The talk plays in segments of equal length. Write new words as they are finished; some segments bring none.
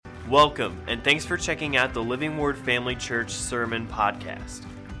Welcome, and thanks for checking out the Living Word Family Church Sermon Podcast.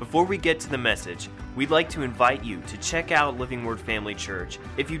 Before we get to the message, we'd like to invite you to check out Living Word Family Church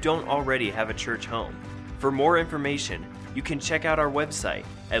if you don't already have a church home. For more information, you can check out our website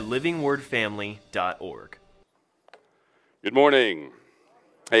at livingwordfamily.org. Good morning.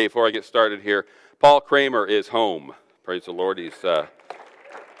 Hey, before I get started here, Paul Kramer is home. Praise the Lord. He's a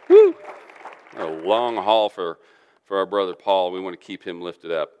long haul for our brother Paul. We want to keep him lifted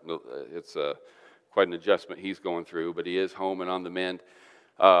up. It's quite an adjustment he's going through, but he is home and on the mend.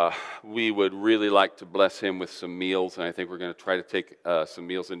 We would really like to bless him with some meals, and I think we're going to try to take some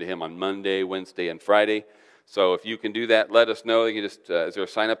meals into him on Monday, Wednesday, and Friday. So if you can do that, let us know. You can just is there a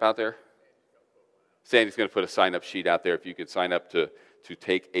sign-up out there? Sandy's going to put a sign-up sheet out there. If you could sign up to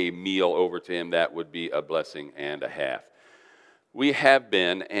take a meal over to him, that would be a blessing and a half. We have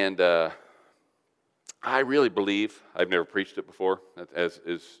been, and I really believe, I've never preached it before, as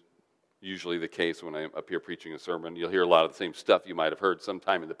is usually the case when I'm up here preaching a sermon. You'll hear a lot of the same stuff you might have heard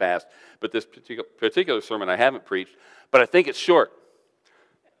sometime in the past, but this particular sermon I haven't preached, but I think it's short.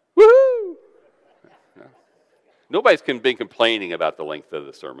 Woohoo! Nobody's been complaining about the length of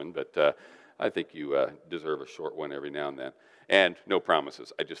the sermon, but I think you deserve a short one every now and then. And no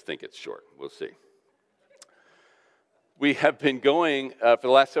promises. I just think it's short. We'll see. We have been going for the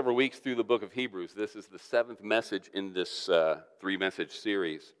last several weeks through the book of Hebrews. This is the seventh message in this three-message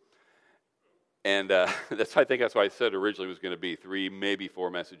series. And I think that's why I said originally it was going to be 3, maybe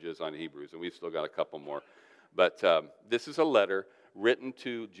 4 messages on Hebrews, and we've still got a couple more. But this is a letter written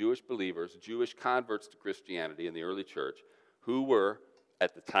to Jewish believers, Jewish converts to Christianity in the early church, who were,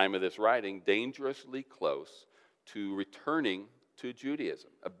 at the time of this writing, dangerously close to returning to Judaism,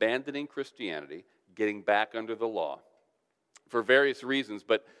 abandoning Christianity, getting back under the law. For various reasons,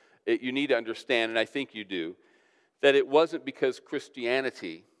 but you need to understand, and I think you do, that it wasn't because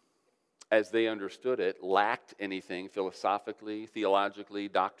Christianity, as they understood it, lacked anything philosophically, theologically,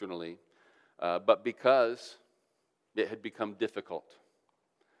 doctrinally, but because it had become difficult.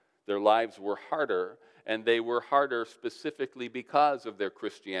 Their lives were harder, and they were harder specifically because of their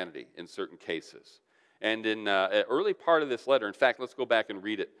Christianity in certain cases. And in an early part of this letter, in fact, let's go back and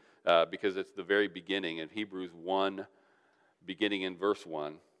read it because it's the very beginning in Hebrews 1, beginning in verse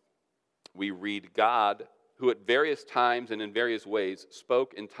 1, we read, God, who at various times and in various ways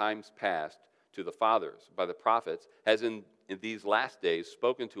spoke in times past to the fathers by the prophets, has in these last days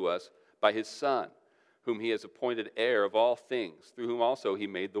spoken to us by his Son, whom he has appointed heir of all things, through whom also he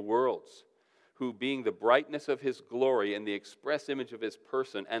made the worlds, who being the brightness of his glory and the express image of his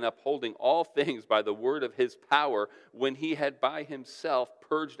person, and upholding all things by the word of his power, when he had by himself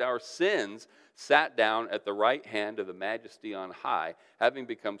purged our sins, sat down at the right hand of the majesty on high, having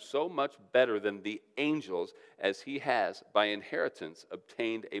become so much better than the angels, as he has by inheritance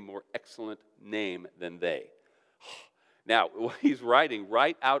obtained a more excellent name than they. Now, what he's writing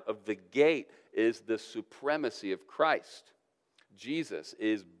right out of the gate is the supremacy of Christ. Jesus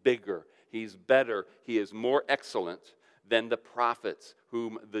is bigger. He's better. He is more excellent than the prophets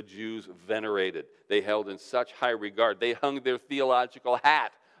whom the Jews venerated. They held in such high regard. They hung their theological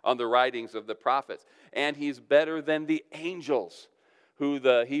hat on the writings of the prophets. And he's better than the angels, who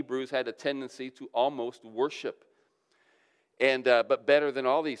the Hebrews had a tendency to almost worship. And but better than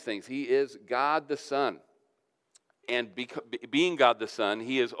all these things, he is God the Son. And being God the Son,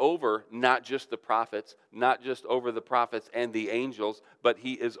 he is over not just the prophets, not just over the prophets and the angels, but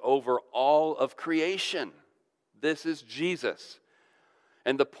he is over all of creation. This is Jesus.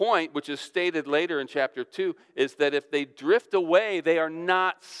 And the point, which is stated later in chapter 2, is that if they drift away, they are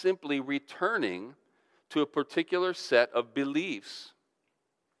not simply returning to a particular set of beliefs.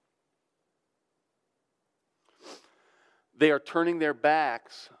 They are turning their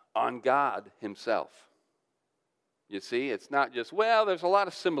backs on God himself. You see, it's not just, well, there's a lot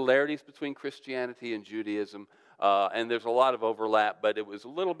of similarities between Christianity and Judaism, and there's a lot of overlap, but it was a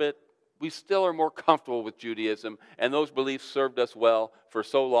little bit, we still are more comfortable with Judaism, and those beliefs served us well for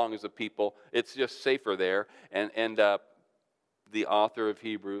so long as a people. It's just safer there. And the author of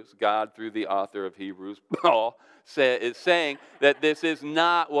Hebrews, God through the author of Hebrews, Paul, is saying that this is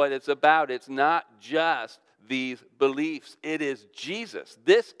not what it's about. It's not just these beliefs. It is Jesus.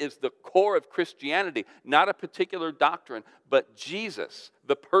 This is the core of Christianity, not a particular doctrine, but Jesus,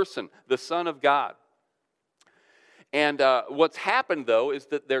 the person, the Son of God. And what's happened, though, is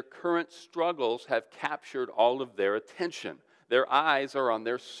that their current struggles have captured all of their attention. Their eyes are on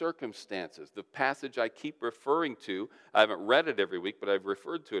their circumstances. The passage I keep referring to, I haven't read it every week, but I've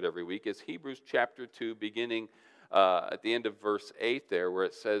referred to it every week, is Hebrews chapter 2, beginning at the end of verse 8 there, where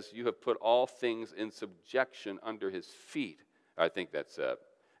it says, you have put all things in subjection under his feet. I think that's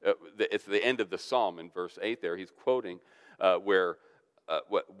it's the end of the psalm in verse 8 there. He's quoting where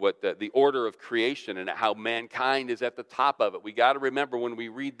the order of creation and how mankind is at the top of it. We got to remember when we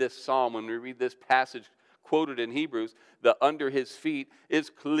read this psalm, when we read this passage quoted in Hebrews, the under his feet is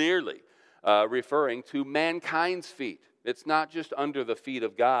clearly referring to mankind's feet. It's not just under the feet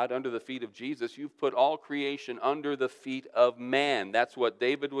of God, under the feet of Jesus. You've put all creation under the feet of man. That's what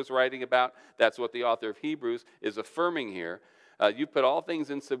David was writing about. That's what the author of Hebrews is affirming here. You put all things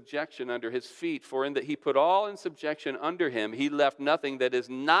in subjection under his feet, for in that he put all in subjection under him, he left nothing that is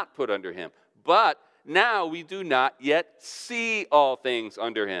not put under him. But now we do not yet see all things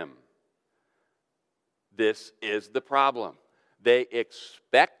under him. This is the problem. They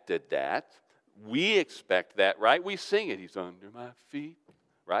expected that. We expect that, right? We sing it. He's under my feet,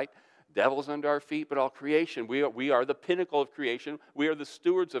 right? Devil's under our feet, but all creation. We are the pinnacle of creation. We are the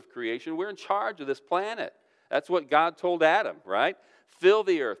stewards of creation. We're in charge of this planet. That's what God told Adam, right? Fill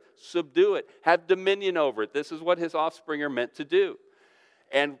the earth, subdue it, have dominion over it. This is what his offspring are meant to do.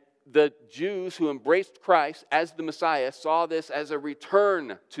 And the Jews who embraced Christ as the Messiah saw this as a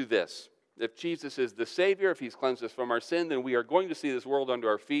return to this. If Jesus is the Savior, if he's cleansed us from our sin, then we are going to see this world under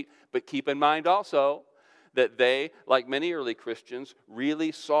our feet. But keep in mind also that they, like many early Christians,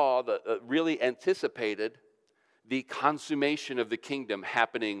 really really anticipated the consummation of the kingdom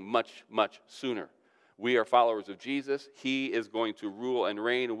happening much, much sooner. We are followers of Jesus. He is going to rule and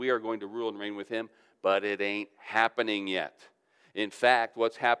reign, and we are going to rule and reign with him, but it ain't happening yet. In fact,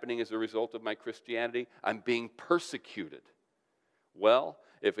 what's happening as a result of my Christianity? I'm being persecuted. Well,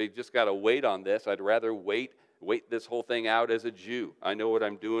 if we just got to wait on this, I'd rather wait this whole thing out as a Jew. I know what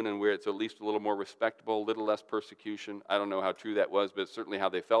I'm doing, and where it's at least a little more respectable, a little less persecution. I don't know how true that was, but it's certainly how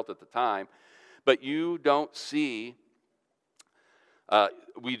they felt at the time. But you don't see...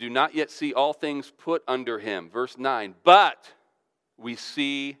 we do not yet see all things put under him. Verse 9, but we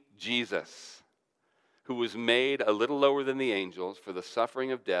see Jesus, who was made a little lower than the angels for the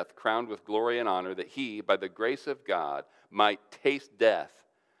suffering of death, crowned with glory and honor, that he, by the grace of God, might taste death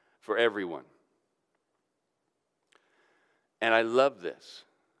for everyone. And I love this,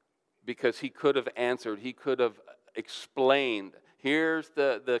 because he could have answered, he could have explained, here's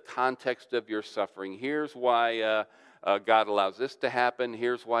the context of your suffering, here's why... God allows this to happen.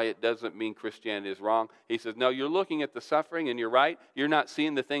 Here's why it doesn't mean Christianity is wrong. He says, no, you're looking at the suffering and you're right. You're not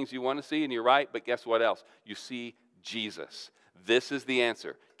seeing the things you want to see and you're right. But guess what else? You see Jesus. This is the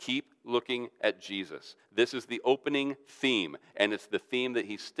answer. Keep looking at Jesus. This is the opening theme, and it's the theme that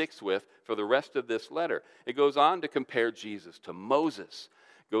he sticks with for the rest of this letter. It goes on to compare Jesus to Moses.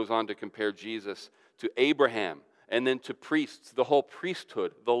 It goes on to compare Jesus to Abraham, and then to priests, the whole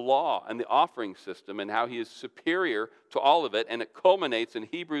priesthood, the law, and the offering system, and how he is superior to all of it. And it culminates in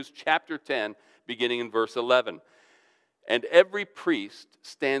Hebrews chapter 10, beginning in verse 11. And every priest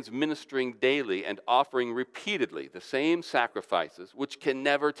stands ministering daily and offering repeatedly the same sacrifices, which can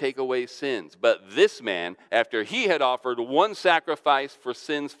never take away sins. But this man, after he had offered one sacrifice for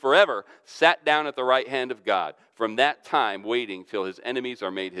sins forever, sat down at the right hand of God, from that time waiting till his enemies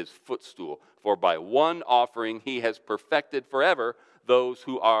are made his footstool. For by one offering he has perfected forever those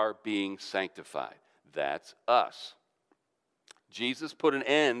who are being sanctified. That's us. Jesus put an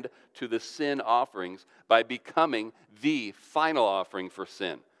end to the sin offerings by becoming the final offering for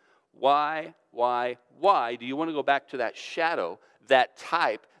sin. Why do you want to go back to that shadow, that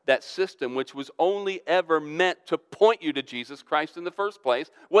type, that system which was only ever meant to point you to Jesus Christ in the first place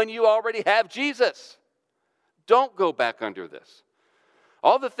when you already have Jesus? Don't go back under this.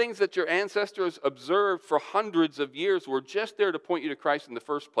 All the things that your ancestors observed for hundreds of years were just there to point you to Christ in the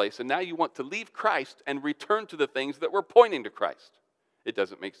first place, and now you want to leave Christ and return to the things that were pointing to Christ. It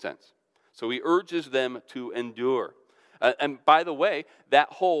doesn't make sense. So he urges them to endure. And by the way, that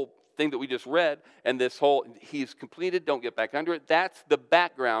whole thing that we just read, and this whole, he's completed, don't get back under it, that's the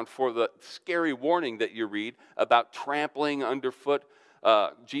background for the scary warning that you read about trampling underfoot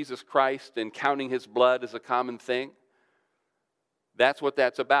Jesus Christ and counting his blood as a common thing. That's what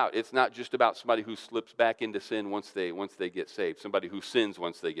that's about. It's not just about somebody who slips back into sin once they get saved, somebody who sins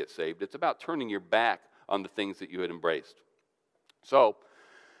once they get saved. It's about turning your back on the things that you had embraced. So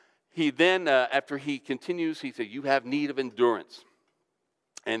he then, after he continues, he said, you have need of endurance.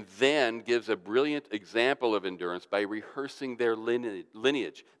 And then gives a brilliant example of endurance by rehearsing their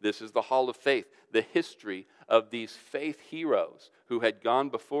lineage. This is the Hall of Faith, the history of these faith heroes who had gone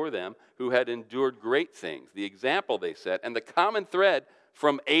before them, who had endured great things, the example they set, and the common thread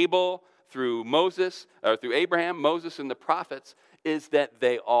from Abel through Moses, or through Abraham, Moses, and the prophets, is that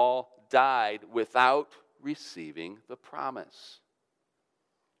they all died without receiving the promise.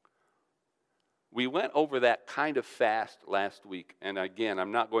 We went over that kind of fast last week. And again,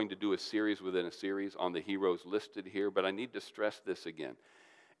 I'm not going to do a series within a series on the heroes listed here, but I need to stress this again.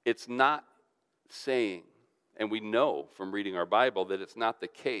 It's not saying, and we know from reading our Bible that it's not the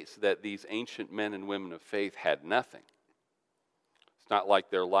case that these ancient men and women of faith had nothing. It's not like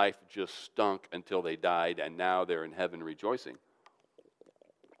their life just stunk until they died and now they're in heaven rejoicing.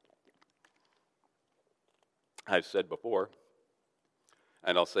 I've said before,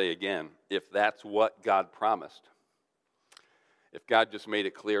 and I'll say again, if that's what God promised, if God just made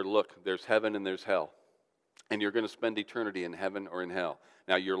it clear, look, there's heaven and there's hell, and you're going to spend eternity in heaven or in hell.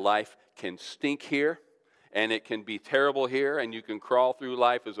 Now, your life can stink here, and it can be terrible here, and you can crawl through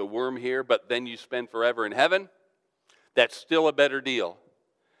life as a worm here, but then you spend forever in heaven. That's still a better deal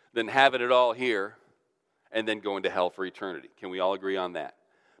than having it all here and then going to hell for eternity. Can we all agree on that?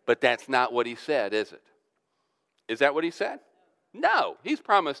 But that's not what he said, is it? Is that what he said? No. He's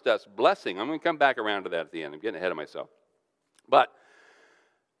promised us blessing. I'm going to come back around to that at the end. I'm getting ahead of myself. But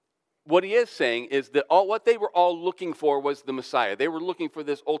what he is saying is that what they were all looking for was the Messiah. They were looking for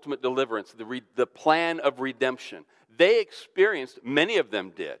this ultimate deliverance, the plan of redemption. They experienced, many of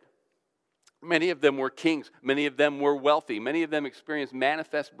them did. Many of them were kings. Many of them were wealthy. Many of them experienced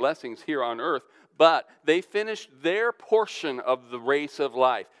manifest blessings here on earth. But they finished their portion of the race of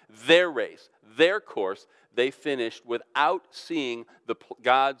life, their race, their course. They finished without seeing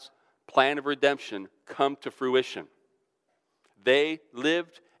God's plan of redemption come to fruition. They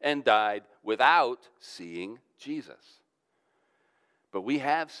lived and died without seeing Jesus. But we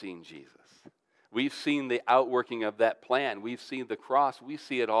have seen Jesus. We've seen the outworking of that plan. We've seen the cross. We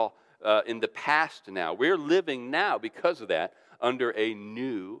see it all in the past now. We're living now, because of that, under a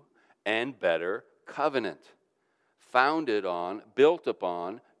new and better covenant, founded on, built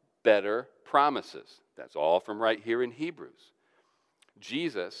upon better promises. That's all from right here in Hebrews.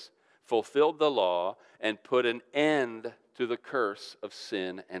 Jesus fulfilled the law and put an end to the curse of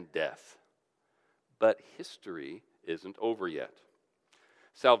sin and death. But history isn't over yet.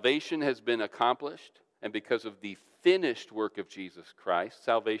 Salvation has been accomplished, and because of the finished work of Jesus Christ,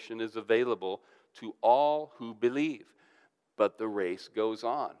 salvation is available to all who believe. But the race goes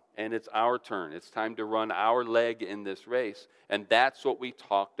on, and it's our turn. It's time to run our leg in this race, and that's what we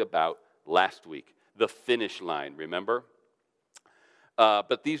talked about last week, the finish line, remember?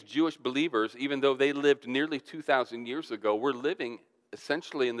 But these Jewish believers, even though they lived nearly 2,000 years ago, were living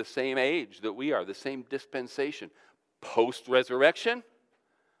essentially in the same age that we are, the same dispensation, post-resurrection,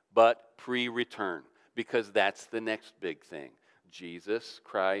 but pre-return. Because that's the next big thing. Jesus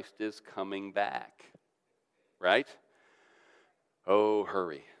Christ is coming back. Right? Oh,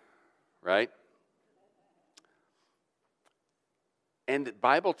 hurry. Right? And the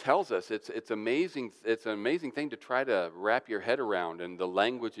Bible tells us it's amazing. It's an amazing thing to try to wrap your head around, and the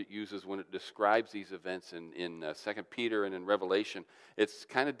language it uses when it describes these events in 2 Peter and in Revelation. It's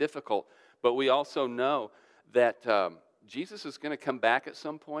kind of difficult, but we also know that Jesus is going to come back at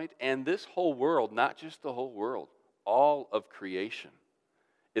some point, and this whole world, not just the whole world, all of creation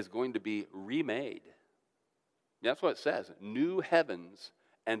is going to be remade. That's what it says, new heavens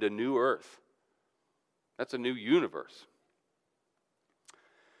and a new earth. That's a new universe.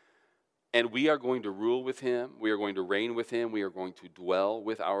 And we are going to rule with him, we are going to reign with him, we are going to dwell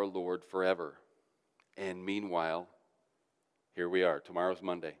with our Lord forever. And meanwhile, here we are, tomorrow's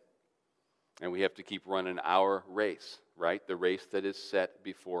Monday. And we have to keep running our race, right? The race that is set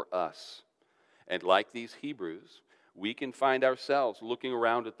before us. And like these Hebrews, we can find ourselves looking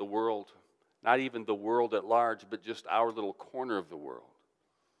around at the world, not even the world at large, but just our little corner of the world.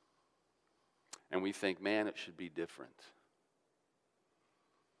 And we think, man, it should be different.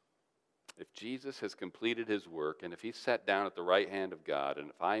 If Jesus has completed his work, and if he's sat down at the right hand of God, and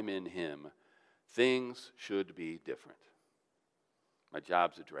if I'm in him, things should be different. My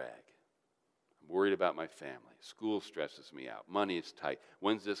job's a drag. I'm worried about my family. School stresses me out. Money is tight.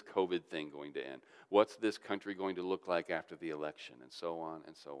 When's this COVID thing going to end? What's this country going to look like after the election? And so on,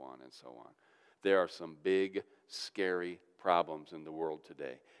 and so on, and so on. There are some big, scary problems in the world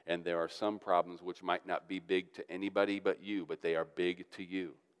today. And there are some problems which might not be big to anybody but you, but they are big to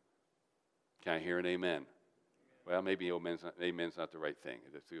you. Can I hear an amen? Well, maybe amen's not the right thing.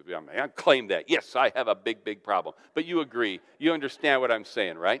 I claim that. Yes, I have a big, big problem. But you agree. You understand what I'm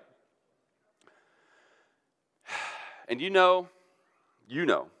saying, right? And you know,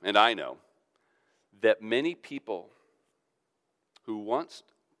 and I know, that many people who once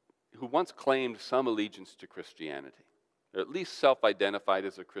claimed some allegiance to Christianity, or at least self-identified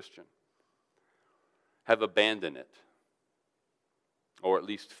as a Christian, have abandoned it, or at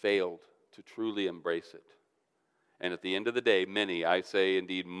least failed to truly embrace it. And at the end of the day, many, I say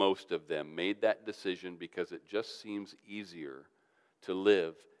indeed most of them, made that decision because it just seems easier to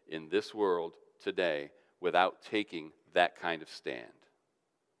live in this world today without taking that kind of stand.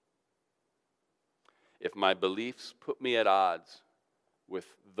 If my beliefs put me at odds with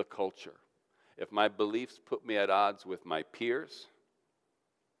the culture, if my beliefs put me at odds with my peers,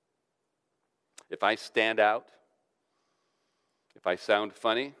 if I stand out, if I sound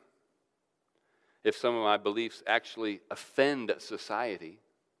funny, if some of my beliefs actually offend society,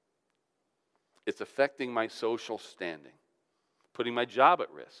 it's affecting my social standing, putting my job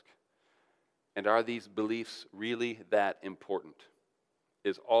at risk. And are these beliefs really that important?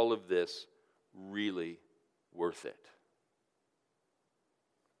 Is all of this really worth it?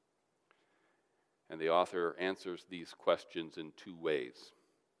 And the author answers these questions in two ways.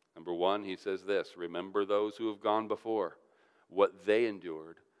 Number one, he says this: remember those who have gone before, what they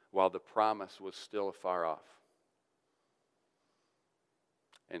endured while the promise was still afar off.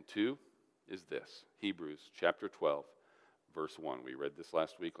 And two is this, Hebrews chapter 12, verse 1. We read this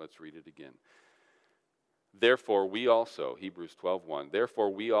last week. Let's read it again. Therefore we also, Hebrews 12:1, therefore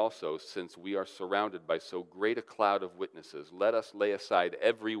we also, since we are surrounded by so great a cloud of witnesses, let us lay aside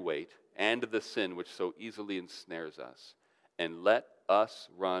every weight and the sin which so easily ensnares us, and let us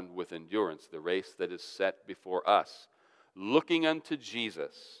run with endurance the race that is set before us, looking unto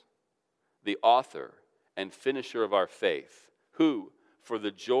Jesus, the author and finisher of our faith, who, for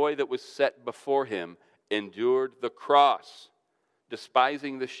the joy that was set before him, endured the cross,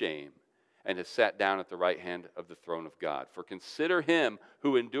 despising the shame, and has sat down at the right hand of the throne of God. For consider him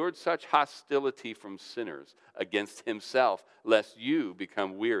who endured such hostility from sinners against himself, lest you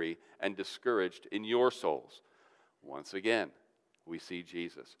become weary and discouraged in your souls. Once again, we see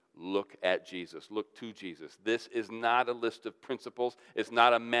Jesus. Look at Jesus. Look to Jesus. This is not a list of principles. It's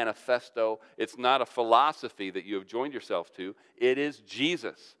not a manifesto. It's not a philosophy that you have joined yourself to. It is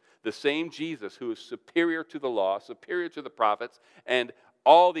Jesus, the same Jesus who is superior to the law, superior to the prophets, and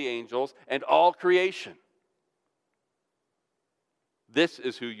all the angels, and all creation. This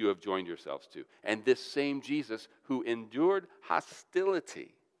is who you have joined yourselves to. And this same Jesus who endured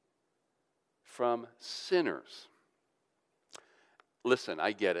hostility from sinners. Listen,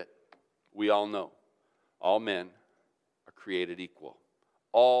 I get it. We all know. All men are created equal.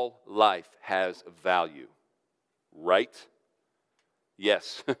 All life has value. Right?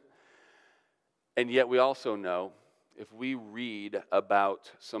 Yes. And yet we also know, if we read about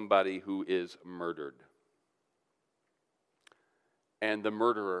somebody who is murdered, and the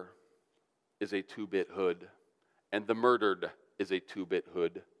murderer is a two-bit hood, and the murdered is a two-bit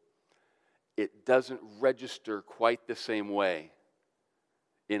hood, it doesn't register quite the same way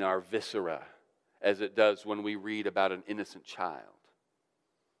in our viscera as it does when we read about an innocent child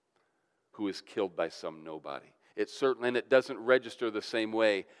who is killed by some nobody. And it doesn't register the same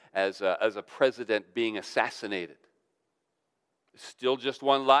way as a president being assassinated. It's still just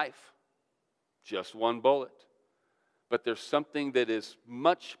one life, just one bullet. But there's something that is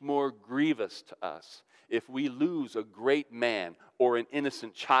much more grievous to us if we lose a great man or an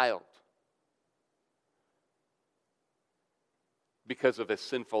innocent child because of a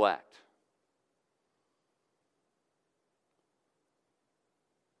sinful act.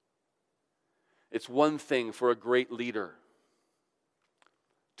 It's one thing for a great leader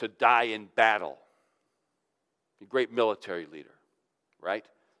to die in battle, a great military leader, right?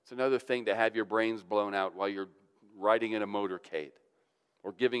 It's another thing to have your brains blown out while you're riding in a motorcade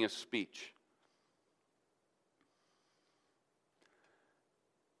or giving a speech.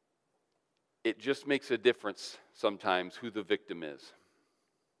 It just makes a difference sometimes who the victim is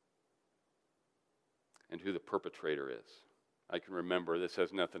and who the perpetrator is. I can remember, this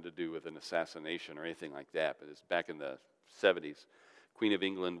has nothing to do with an assassination or anything like that, but it's back in the 70s. Queen of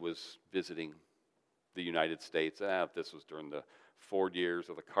England was visiting the United States. This was during the Ford years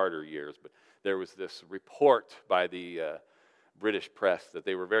or the Carter years, but there was this report by the British press that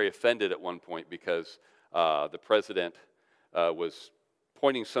they were very offended at one point because the president was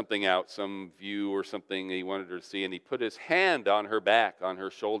pointing something out, some view or something he wanted her to see, and he put his hand on her back, on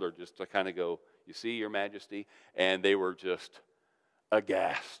her shoulder, just to kind of go, "You see, Your Majesty?" And they were just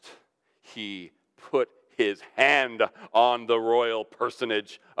aghast. He put his hand on the royal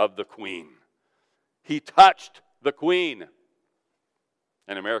personage of the Queen. He touched the Queen.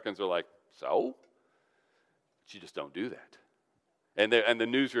 And Americans are like, so? But you just don't do that. And the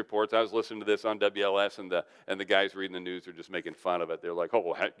news reports, I was listening to this on WLS, and the guys reading the news are just making fun of it. They're like,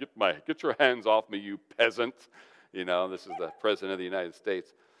 "Oh, get your hands off me, you peasant." You know, this is the President of the United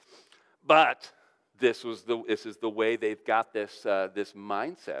States. But this is the way they've got this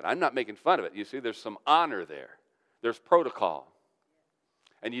mindset. I'm not making fun of it. You see, there's some honor there. There's protocol.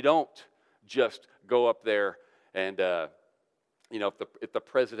 And you don't just go up there and, if the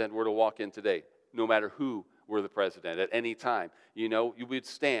president were to walk in today, no matter who were the president at any time, you would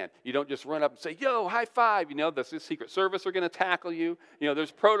stand. You don't just run up and say, yo, high five. The Secret Service are going to tackle you.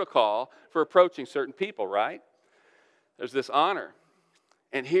 There's protocol for approaching certain people, right? There's this honor.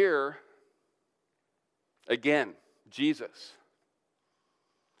 And here, again, Jesus,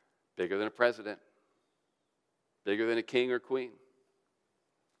 bigger than a president, bigger than a king or queen,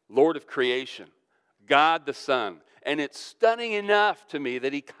 Lord of creation, God the Son. And it's stunning enough to me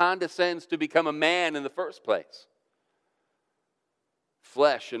that he condescends to become a man in the first place.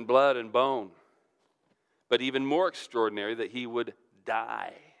 Flesh and blood and bone. But even more extraordinary that he would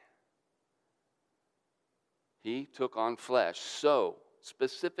die. He took on flesh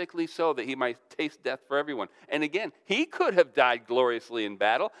specifically so that he might taste death for everyone. And again, he could have died gloriously in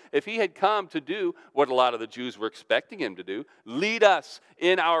battle if he had come to do what a lot of the Jews were expecting him to do, lead us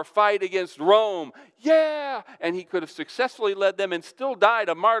in our fight against Rome. Yeah! And he could have successfully led them and still died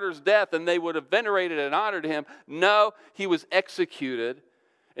a martyr's death, and they would have venerated and honored him. No, he was executed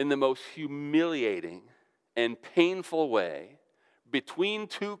in the most humiliating and painful way between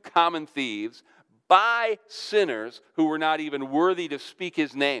two common thieves, by sinners who were not even worthy to speak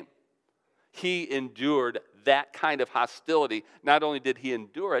his name. He endured that kind of hostility. Not only did he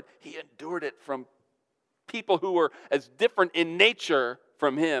endured it from people who were as different in nature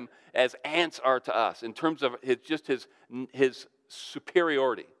from him as ants are to us in terms of his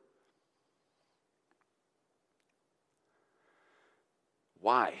superiority.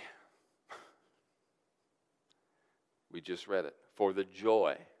 Why? We just read it. For the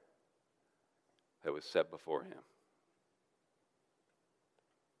joy that was set before him.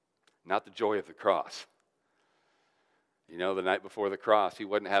 Not the joy of the cross. The night before the cross, he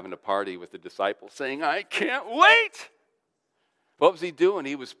wasn't having a party with the disciples saying, I can't wait. What was he doing?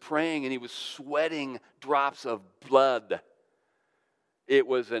 He was praying and he was sweating drops of blood. It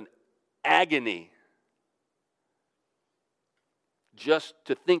was an agony just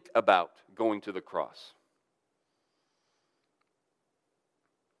to think about going to the cross.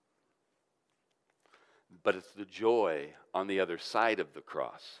 But it's the joy on the other side of the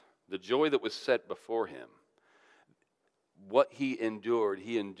cross. The joy that was set before him. What he endured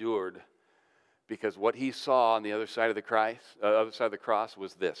because what he saw on the other side of the cross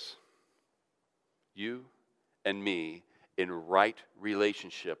was this. You and me in right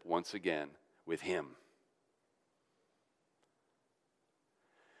relationship once again with him.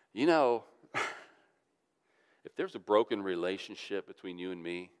 If there's a broken relationship between you and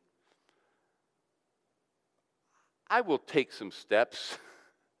me, I will take some steps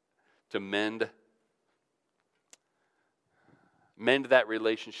to mend that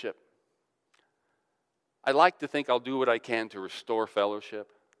relationship. I like to think I'll do what I can to restore fellowship,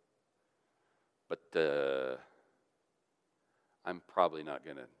 but I'm probably not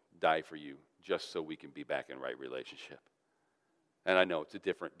going to die for you just so we can be back in right relationship. And I know it's a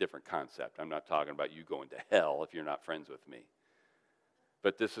different concept. I'm not talking about you going to hell if you're not friends with me.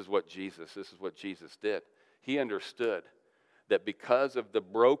 But this is what Jesus did. He understood that because of the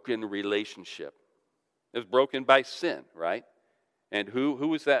broken relationship, it was broken by sin, right? And who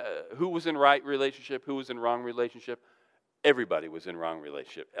was that? Who was in right relationship? Who was in wrong relationship? Everybody was in wrong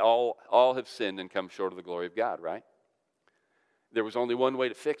relationship. All have sinned and come short of the glory of God, right? There was only one way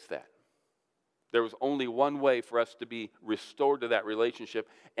to fix that. There was only one way for us to be restored to that relationship,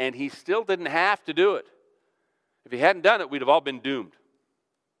 and he still didn't have to do it. If he hadn't done it, we'd have all been doomed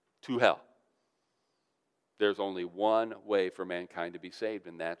to hell. There's only one way for mankind to be saved,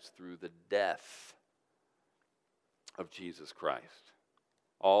 and that's through the death of Jesus Christ.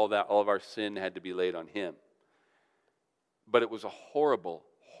 All of our sin had to be laid on him. But it was a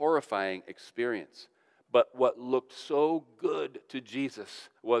horrifying experience. But what looked so good to Jesus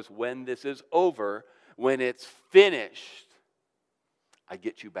was when this is over, when it's finished, I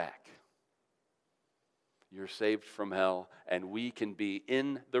get you back. You're saved from hell, and we can be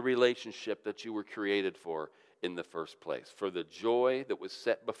in the relationship that you were created for in the first place. For the joy that was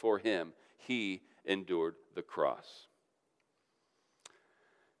set before him, he endured the cross.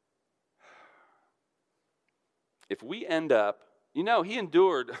 If we end up, he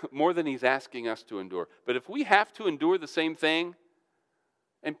endured more than he's asking us to endure. But if we have to endure the same thing,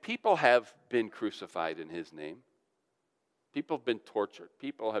 and people have been crucified in his name, people have been tortured,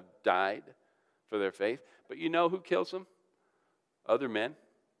 people have died for their faith. But you know who kills them? Other men.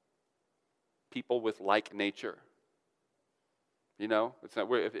 People with like nature. It's not.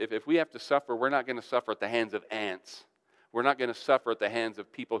 If we have to suffer, we're not going to suffer at the hands of ants. We're not going to suffer at the hands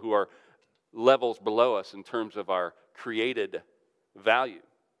of people who are levels below us in terms of our created value.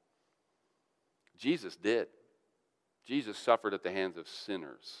 Jesus did. Jesus suffered at the hands of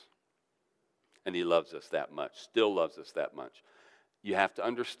sinners. And he loves us that much, still loves us that much. You have to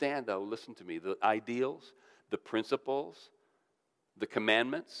understand, though, listen to me, the ideals, the principles, the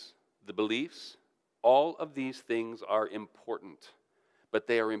commandments, the beliefs, all of these things are important. But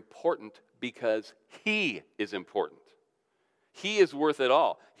they are important because he is important. He is worth it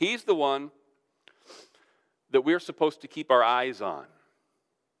all. He's the one that we're supposed to keep our eyes on.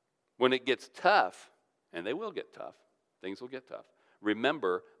 When it gets tough, and they will get tough, things will get tough,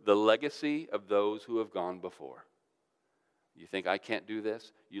 remember the legacy of those who have gone before. You think, I can't do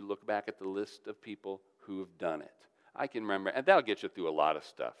this? You look back at the list of people who have done it. I can remember, and that'll get you through a lot of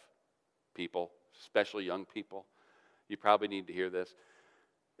stuff. People, especially young people, you probably need to hear this.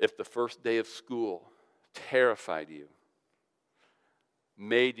 If the first day of school terrified you,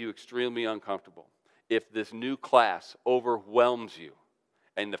 made you extremely uncomfortable, if this new class overwhelms you,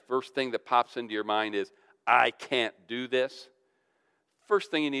 and the first thing that pops into your mind is, I can't do this, first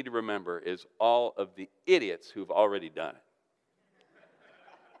thing you need to remember is all of the idiots who've already done it.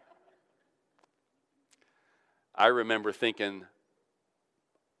 I remember thinking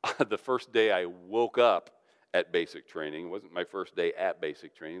the first day I woke up at basic training, it wasn't my first day at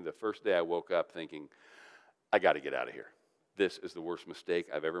basic training, the first day I woke up thinking, I got to get out of here. This is the worst mistake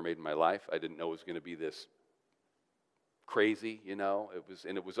I've ever made in my life. I didn't know it was going to be this crazy, you know.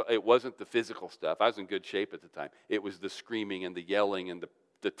 It wasn't the physical stuff. I was in good shape at the time. It was the screaming and the yelling and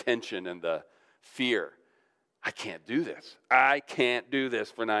the tension and the fear. I can't do this. I can't do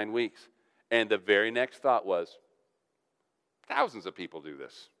this for 9 weeks. And the very next thought was, thousands of people do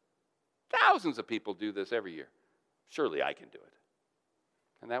this. Thousands of people do this every year. Surely I can do it.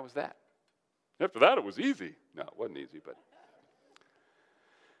 And that was that. After that, it was easy. No, it wasn't easy, but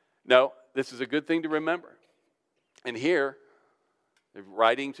no, this is a good thing to remember. And here, they're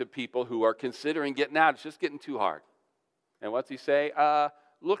writing to people who are considering getting out. It's just getting too hard. And what's he say?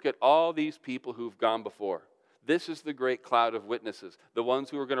 Look at all these people who've gone before. This is the great cloud of witnesses, the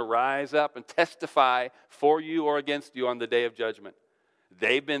ones who are going to rise up and testify for you or against you on the day of judgment.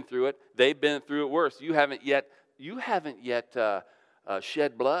 They've been through it. They've been through it worse. You haven't yet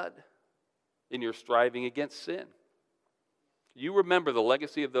shed blood in your striving against sin. You remember the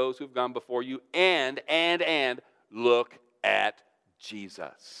legacy of those who've gone before you, and look at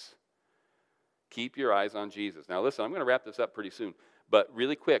Jesus. Keep your eyes on Jesus. Now listen, I'm going to wrap this up pretty soon, but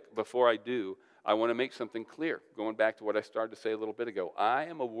really quick, before I do, I want to make something clear, going back to what I started to say a little bit ago. I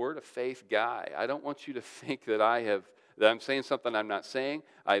am a word of faith guy. I don't want you to think that I'm saying something I'm not saying.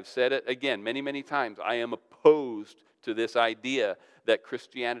 I've said it, again, many, many times. I am opposed to this idea that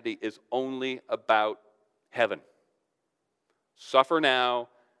Christianity is only about heaven. Suffer now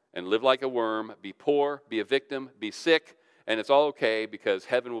and live like a worm, be poor, be a victim, be sick, and it's all okay because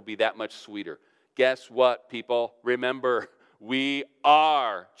heaven will be that much sweeter. Guess what, people? Remember, we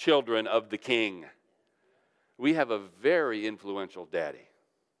are children of the King. We have a very influential daddy.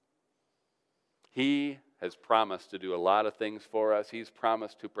 He has promised to do a lot of things for us. He's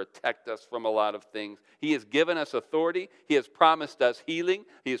promised to protect us from a lot of things. He has given us authority. He has promised us healing.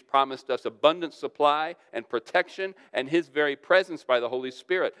 He has promised us abundant supply and protection and His very presence by the Holy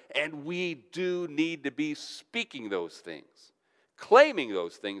Spirit. And we do need to be speaking those things, claiming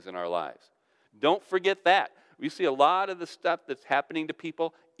those things in our lives. Don't forget that. We see a lot of the stuff that's happening to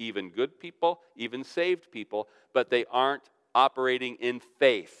people, even good people, even saved people, but they aren't operating in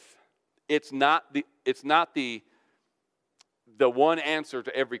faith. It's not the one answer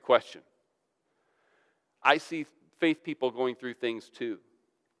to every question. I see faith people going through things too.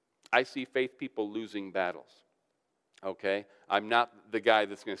 I see faith people losing battles. Okay? I'm not the guy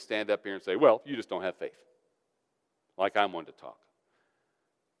that's going to stand up here and say, well, you just don't have faith. Like I'm one to talk.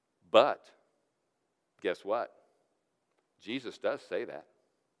 But, guess what? Jesus does say that.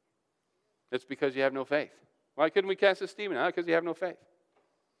 It's because you have no faith. Why couldn't we cast this demon out? Because you have no faith.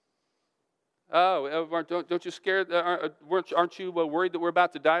 Oh, don't you scared? Aren't you worried that we're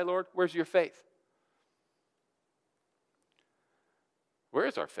about to die, Lord? Where's your faith? Where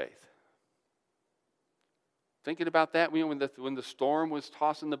is our faith? Thinking about that, when the storm was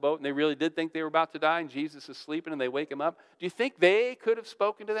tossing the boat and they really did think they were about to die and Jesus is sleeping and they wake him up, do you think they could have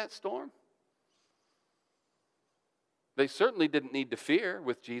spoken to that storm? They certainly didn't need to fear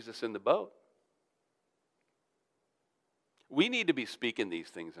with Jesus in the boat. We need to be speaking these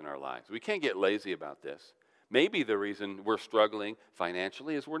things in our lives. We can't get lazy about this. Maybe the reason we're struggling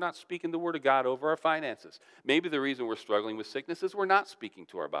financially is we're not speaking the Word of God over our finances. Maybe the reason we're struggling with sickness is we're not speaking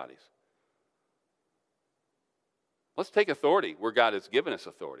to our bodies. Let's take authority where God has given us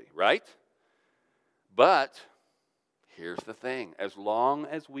authority, right? But here's the thing. As long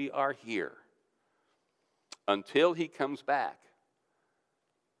as we are here, until he comes back,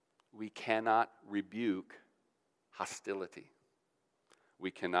 we cannot rebuke hostility.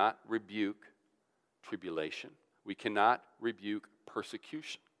 We cannot rebuke tribulation. We cannot rebuke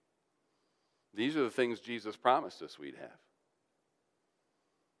persecution. These are the things Jesus promised us we'd have.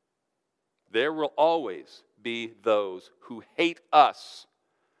 There will always be those who hate us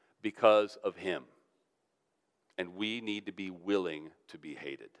because of him. And we need to be willing to be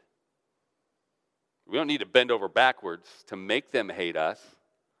hated. We don't need to bend over backwards to make them hate us.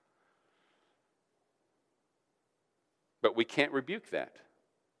 But we can't rebuke that.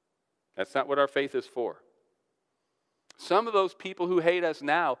 That's not what our faith is for. Some of those people who hate us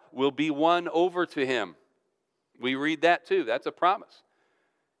now will be won over to him. We read that too. That's a promise.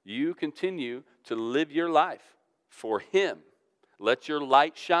 You continue to live your life for him. Let your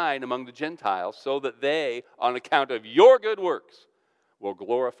light shine among the Gentiles so that they, on account of your good works, will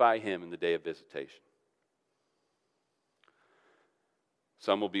glorify him in the day of visitation.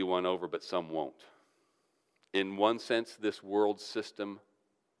 Some will be won over, but some won't. In one sense, this world system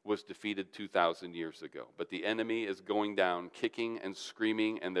was defeated 2,000 years ago. But the enemy is going down, kicking and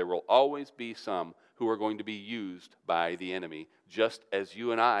screaming, and there will always be some who are going to be used by the enemy, just as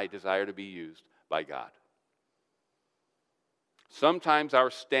you and I desire to be used by God. Sometimes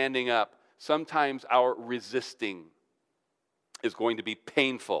our standing up, sometimes our resisting is going to be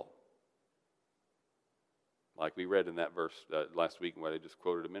painful. Like we read in that verse last week, and what I just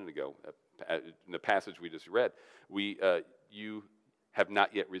quoted a minute ago, in the passage we just read, you have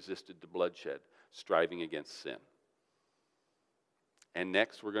not yet resisted the bloodshed, striving against sin. And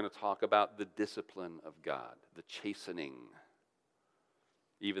next we're going to talk about the discipline of God, the chastening.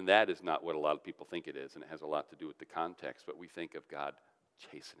 Even that is not what a lot of people think it is, and it has a lot to do with the context, but we think of God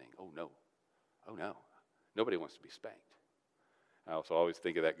chastening. Oh no, nobody wants to be spanked. I also always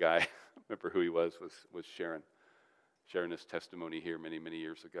think of that guy, I remember who he was sharing his testimony here many, many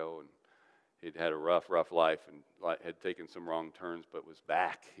years ago, and he'd had a rough life and had taken some wrong turns, but was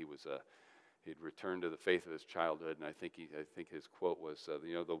back. He'd returned to the faith of his childhood, and I think his quote was,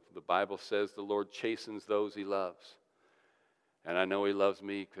 the Bible says the Lord chastens those he loves. And I know he loves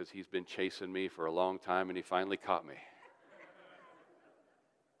me because he's been chasing me for a long time, and he finally caught me.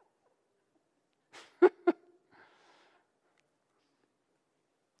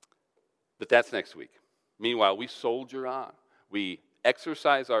 But that's next week. Meanwhile, we soldier on. We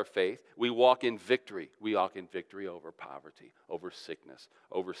exercise our faith. We walk in victory. We walk in victory over poverty, over sickness,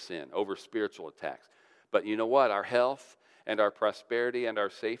 over sin, over spiritual attacks. But you know what? Our health and our prosperity and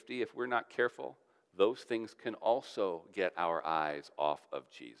our safety, if we're not careful, those things can also get our eyes off of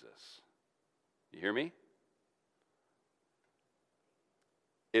Jesus. You hear me?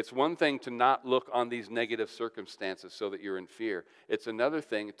 It's one thing to not look on these negative circumstances so that you're in fear. It's another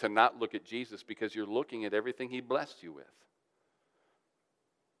thing to not look at Jesus because you're looking at everything he blessed you with.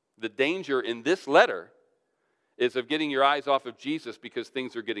 The danger in this letter is of getting your eyes off of Jesus because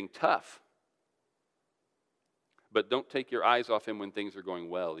things are getting tough. But don't take your eyes off him when things are going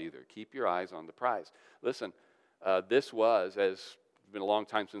well either. Keep your eyes on the prize. Listen, this was, it's been a long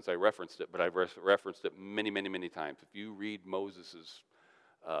time since I referenced it, but I've referenced it many, many, many times. If you read Moses'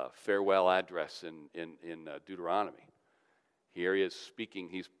 farewell address in Deuteronomy, here he is speaking,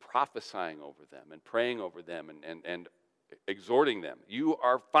 he's prophesying over them and praying over them and exhorting them. You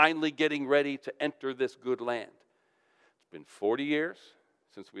are finally getting ready to enter this good land. It's been 40 years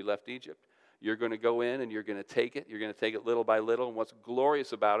since we left Egypt. You're going to go in and you're going to take it. You're going to take it little by little. And what's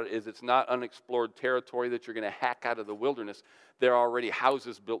glorious about it is it's not unexplored territory that you're going to hack out of the wilderness. There are already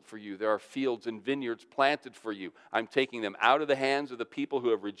houses built for you. There are fields and vineyards planted for you. I'm taking them out of the hands of the people who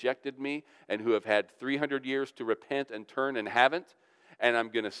have rejected me and who have had 300 years to repent and turn and haven't. And I'm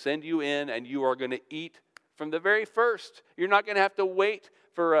going to send you in and you are going to eat from the very first. You're not going to have to wait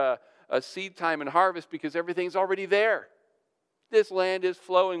for a seed time and harvest because everything's already there. This land is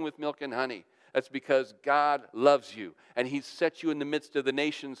flowing with milk and honey. That's because God loves you, and he's set you in the midst of the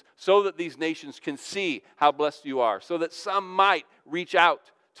nations so that these nations can see how blessed you are, so that some might reach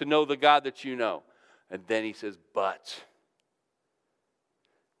out to know the God that you know. And then he says, but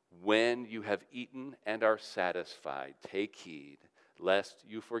when you have eaten and are satisfied, take heed, lest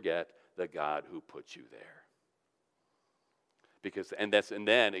you forget the God who put you there. And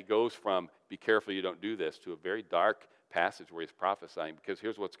then it goes from, be careful you don't do this, to a very dark passage where he's prophesying, because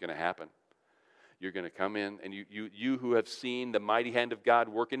here's what's going to happen. You're going to come in, and you who have seen the mighty hand of God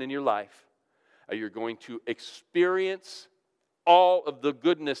working in your life, you're going to experience all of the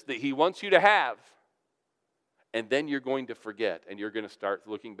goodness that he wants you to have, and then you're going to forget, and you're going to start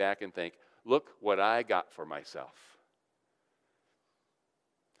looking back and think, Look what I got for myself.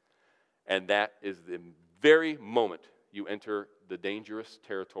 And that is the very moment you enter the dangerous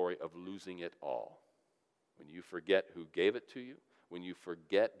territory of losing it all. When you forget who gave it to you, when you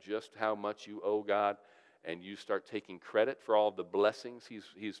forget just how much you owe God, and you start taking credit for all the blessings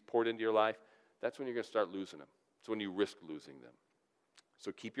He's poured into your life, that's when you're going to start losing them. It's when you risk losing them.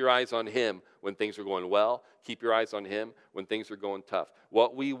 So keep your eyes on Him when things are going well. Keep your eyes on Him when things are going tough.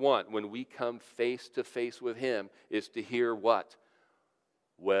 What we want when we come face to face with Him is to hear what?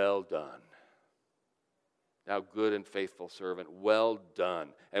 Well done. Thou good and faithful servant, well done.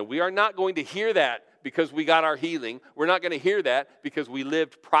 And we are not going to hear that because we got our healing. We're not going to hear that because we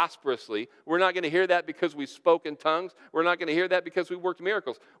lived prosperously. We're not going to hear that because we spoke in tongues. We're not going to hear that because we worked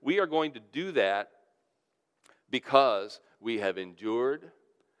miracles. We are going to do that because we have endured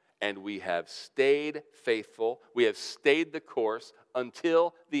and we have stayed faithful. We have stayed the course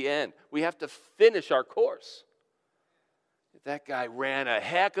until the end. We have to finish our course. That guy ran a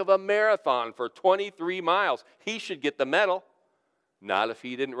heck of a marathon for 23 miles. He should get the medal. Not if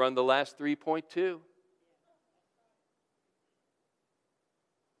he didn't run the last 3.2.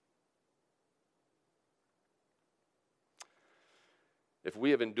 If we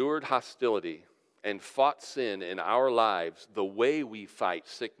have endured hostility and fought sin in our lives the way we fight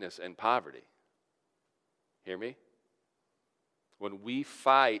sickness and poverty, hear me? When we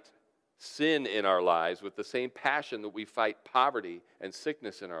fight sin in our lives with the same passion that we fight poverty and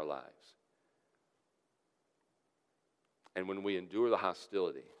sickness in our lives. And when we endure the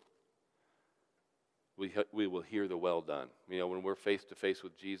hostility, we will hear the well done. You know, when we're face to face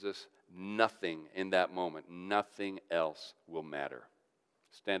with Jesus, nothing in that moment, nothing else will matter.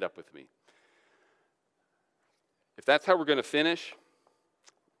 Stand up with me. If that's how we're going to finish,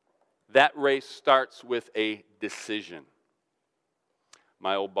 that race starts with a decision.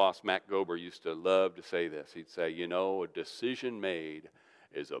 My old boss, Matt Gober, used to love to say this. He'd say, you know, a decision made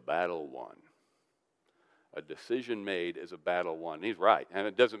is a battle won. A decision made is a battle won. And he's right. And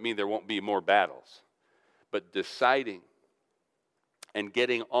it doesn't mean there won't be more battles. But deciding and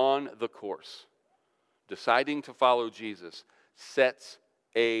getting on the course, deciding to follow Jesus,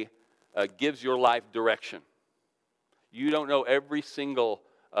 gives your life direction. You don't know every single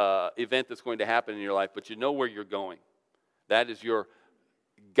event that's going to happen in your life, but you know where you're going. That is your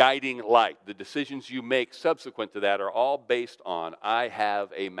guiding light. The decisions you make subsequent to that are all based on, I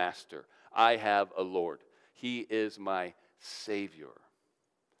have a master. I have a Lord. He is my Savior.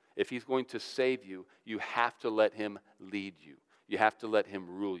 If He's going to save you, you have to let Him lead you. You have to let Him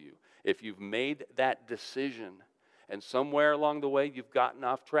rule you. If you've made that decision and somewhere along the way you've gotten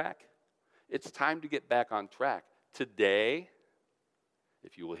off track, it's time to get back on track. Today,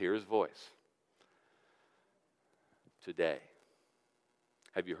 if you will hear His voice, today,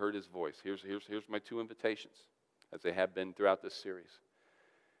 have you heard His voice? Here's my two invitations, as they have been throughout this series.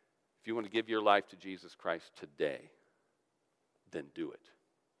 If you want to give your life to Jesus Christ today, then do it.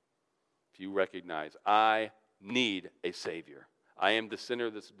 If you recognize, I need a Savior. I am the sinner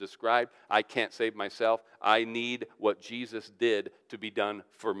that's described. I can't save myself. I need what Jesus did to be done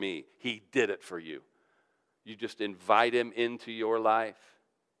for me. He did it for you. You just invite Him into your life.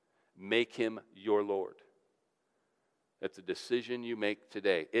 Make Him your Lord. That's a decision you make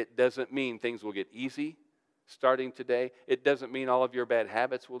today. It doesn't mean things will get easy starting today. It doesn't mean all of your bad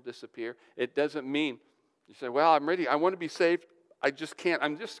habits will disappear. It doesn't mean you say, well, I'm ready. I want to be saved. I just can't.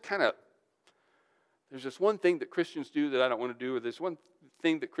 There's this one thing that Christians do that I don't want to do, or there's one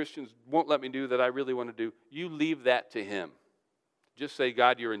thing that Christians won't let me do that I really want to do. You leave that to Him. Just say,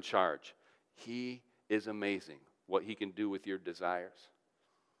 God, you're in charge. He is amazing what He can do with your desires.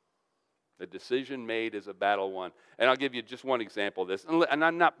 The decision made is a battle won. And I'll give you just one example of this. And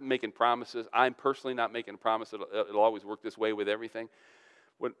I'm not making promises. I'm personally not making a promise. It'll always work this way with everything.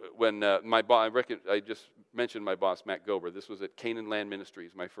 When my boss, I just mentioned my boss, Matt Gober. This was at Canaan Land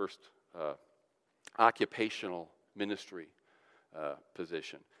Ministries, my first occupational ministry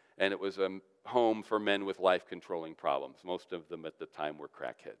position. And it was a home for men with life-controlling problems. Most of them at the time were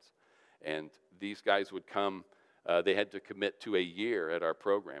crackheads. And these guys would come. They had to commit to a year at our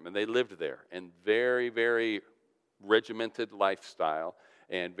program, and they lived there in very, very regimented lifestyle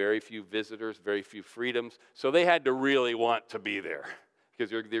and very few visitors, very few freedoms. So they had to really want to be there because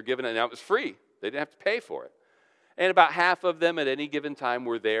they're given it. Now it was free. They didn't have to pay for it. And about half of them at any given time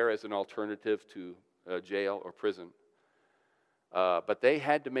were there as an alternative to jail or prison. But they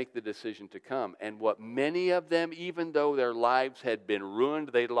had to make the decision to come. And what many of them, even though their lives had been ruined,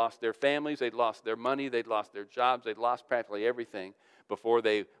 they'd lost their families, they'd lost their money, they'd lost their jobs, they'd lost practically everything before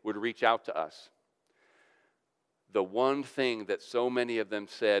they would reach out to us. the one thing that so many of them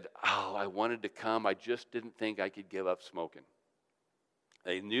said, oh, I wanted to come, I just didn't think I could give up smoking.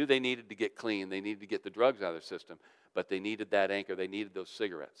 They knew they needed to get clean, they needed to get the drugs out of their system, but they needed that anchor, they needed those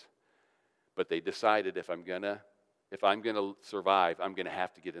cigarettes. But they decided if I'm gonna survive, I'm gonna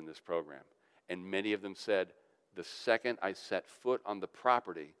have to get in this program. And many of them said, the second I set foot on the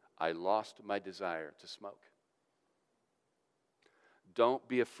property, I lost my desire to smoke. Don't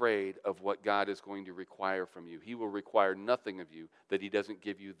be afraid of what God is going to require from you. He will require nothing of you that He doesn't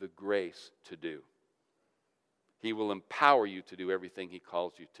give you the grace to do. He will empower you to do everything He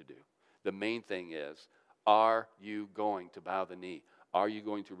calls you to do. The main thing is, are you going to bow the knee? Are you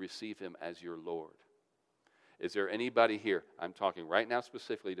going to receive Him as your Lord? Is there anybody here, I'm talking right now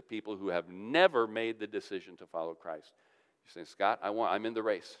specifically to people who have never made the decision to follow Christ. You're saying, Scott, I'm in the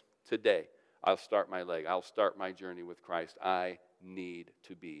race. Today, I'll start my leg. I'll start my journey with Christ. I need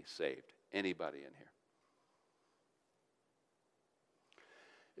to be saved. Anybody in here?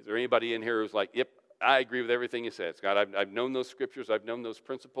 Is there anybody in here who's like, yep, I agree with everything you said, Scott. I've known those scriptures, I've known those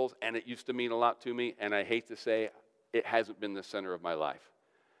principles, and it used to mean a lot to me, and I hate to say it hasn't been the center of my life.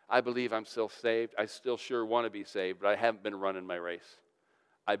 I believe I'm still saved. I still sure want to be saved, but I haven't been running my race.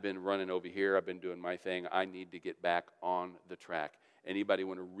 I've been running over here. I've been doing my thing. I need to get back on the track. Anybody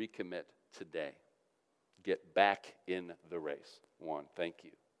want to recommit today? Get back in the race. One, thank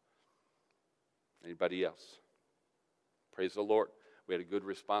you. Anybody else? Praise the Lord. We had a good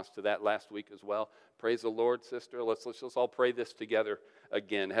response to that last week as well. Praise the Lord, sister. Let's all pray this together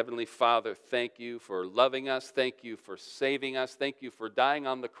again. Heavenly Father, thank you for loving us. Thank you for saving us. Thank you for dying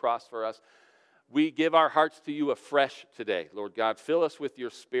on the cross for us. We give our hearts to you afresh today. Lord God, fill us with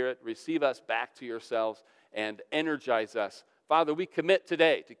your Spirit. Receive us back to yourselves and energize us. Father, we commit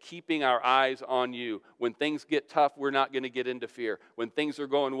today to keeping our eyes on you. When things get tough, we're not going to get into fear. When things are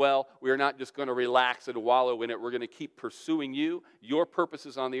going well, we're not just going to relax and wallow in it. We're going to keep pursuing you, your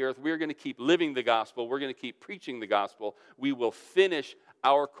purposes on the earth. We're going to keep living the gospel. We're going to keep preaching the gospel. We will finish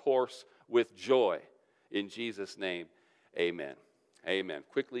our course with joy. In Jesus' name, amen. Amen.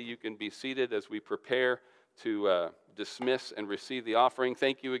 Quickly, you can be seated as we prepare to dismiss and receive the offering.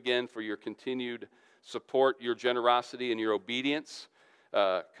 Thank you again for your continued support, your generosity, and your obedience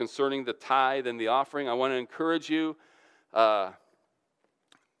concerning the tithe and the offering. I want to encourage you,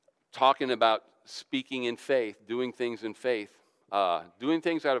 talking about speaking in faith, doing things in faith, doing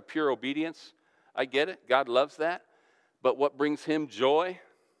things out of pure obedience. I get it. God loves that. But what brings Him joy,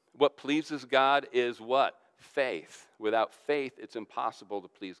 what pleases God is what? Faith. Without faith, it's impossible to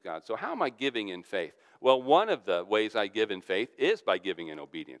please God. So how am I giving in faith? Well, one of the ways I give in faith is by giving in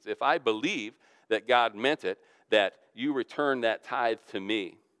obedience. If I believe that God meant it, that you return that tithe to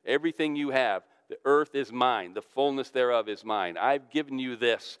me. Everything you have, the earth is mine, the fullness thereof is mine. I've given you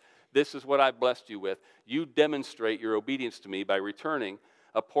this. This is what I've blessed you with. You demonstrate your obedience to me by returning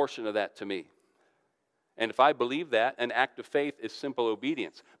a portion of that to me. And if I believe that, an act of faith is simple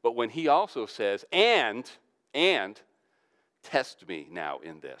obedience. But when He also says, and test me now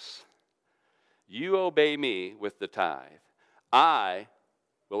in this. You obey me with the tithe. I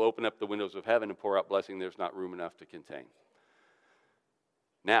will open up the windows of heaven and pour out blessing there's not room enough to contain.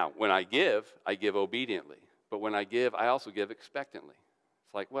 Now, when I give obediently. But when I give, I also give expectantly.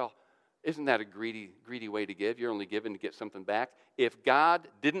 It's like, well, isn't that a greedy way to give? You're only giving to get something back. If God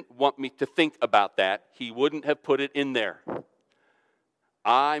didn't want me to think about that, He wouldn't have put it in there.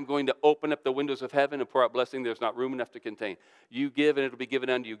 I'm going to open up the windows of heaven and pour out blessing there's not room enough to contain. You give and it'll be given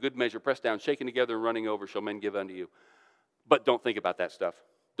unto you. Good measure, pressed down, shaken together, and running over shall men give unto you. But don't think about that stuff.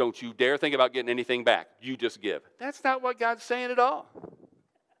 Don't you dare think about getting anything back. You just give. That's not what God's saying at all.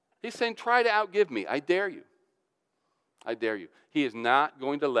 He's saying, try to outgive me. I dare you. I dare you. He is not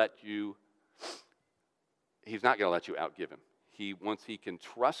going to let you, He's not going to let you outgive Him. Once He can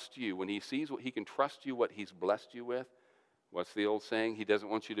trust you, when He sees what He can trust you, what He's blessed you with, what's the old saying? He doesn't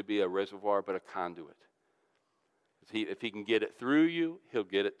want you to be a reservoir, but a conduit. If He can get it through you, He'll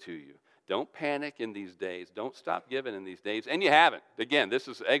get it to you. Don't panic in these days. Don't stop giving in these days. And you haven't. Again, this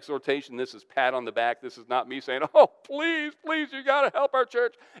is exhortation. This is pat on the back. This is not me saying, oh, please, you got to help our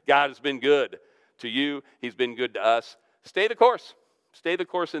church. God has been good to you. He's been good to us. Stay the course. Stay the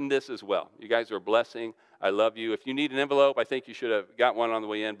course in this as well. You guys are a blessing. I love you. If you need an envelope, I think you should have got one on the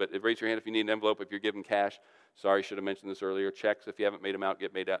way in, but raise your hand if you need an envelope if you're giving cash. Sorry, should have mentioned this earlier. Checks, if you haven't made them out,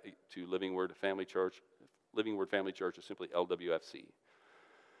 get made out to Living Word Family Church. Living Word Family Church is simply LWFC.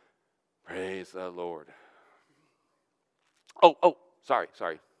 Praise the Lord. Oh, sorry.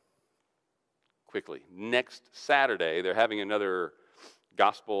 Quickly. Next Saturday, they're having another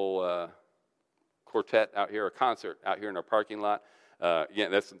gospel quartet out here, a concert out here in our parking lot.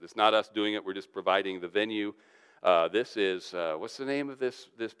 Again, it's not us doing it. We're just providing the venue. This is, what's the name of this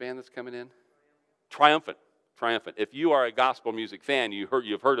band that's coming in? Triumphant. If you are a gospel music fan, you've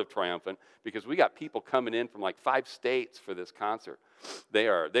heard of Triumphant, because we got people coming in from like 5 states for this concert. They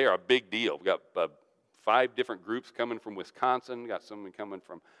are a big deal. We got 5 different groups coming from Wisconsin. Got someone coming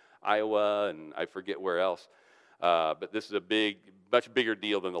from Iowa, and I forget where else. But this is a much bigger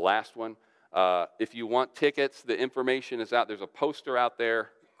deal than the last one. If you want tickets, the information is out. There's a poster out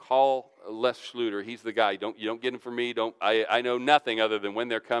there. Call Les Schluter. He's the guy. You don't get him from me. I know nothing other than when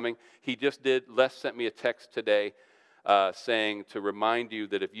they're coming. Les sent me a text today saying to remind you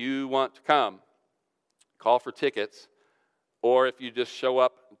that if you want to come, call for tickets, or if you just show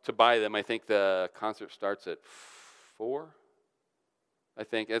up to buy them. I think the concert starts at 4. I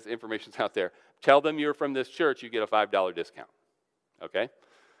think as information's out there. Tell them you're from this church. You get a $5 discount. Okay.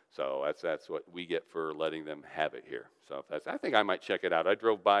 So that's what we get for letting them have it here. So I think I might check it out. I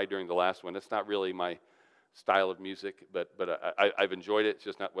drove by during the last one. It's not really my style of music, but I've enjoyed it. It's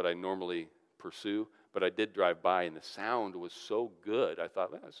just not what I normally pursue. But I did drive by, and the sound was so good. I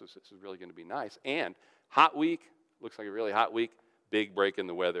thought, well, this is really going to be nice. And hot week, looks like a really hot week. Big break in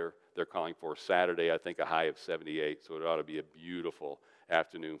the weather. They're calling for Saturday, I think a high of 78. So it ought to be a beautiful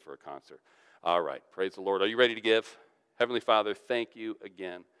afternoon for a concert. All right, praise the Lord. Are you ready to give? Heavenly Father, thank you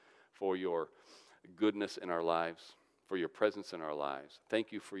again for your goodness in our lives, for your presence in our lives.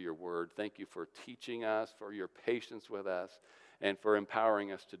 Thank you for your word. Thank you for teaching us, for your patience with us, and for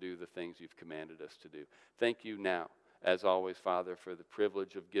empowering us to do the things you've commanded us to do. Thank you now, as always, Father, for the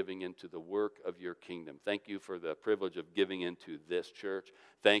privilege of giving into the work of your kingdom. Thank you for the privilege of giving into this church.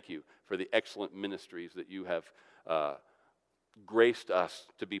 Thank you for the excellent ministries that you have graced us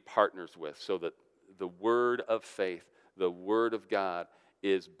to be partners with, so that the word of faith, the word of God,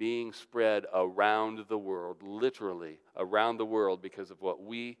 is being spread around the world, literally around the world, because of what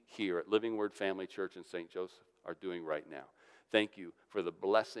we here at Living Word Family Church in St. Joseph are doing right now. Thank you for the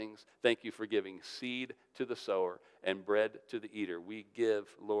blessings. Thank you for giving seed to the sower and bread to the eater. We give,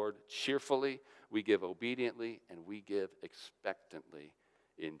 Lord, cheerfully, we give obediently, and we give expectantly.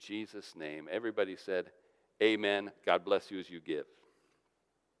 In Jesus' name. Everybody said, amen. God bless you as you give.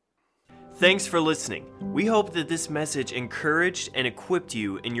 Thanks for listening. We hope that this message encouraged and equipped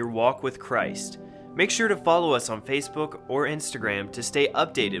you in your walk with Christ. Make sure to follow us on Facebook or Instagram to stay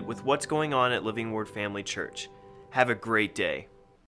updated with what's going on at Living Word Family Church. Have a great day.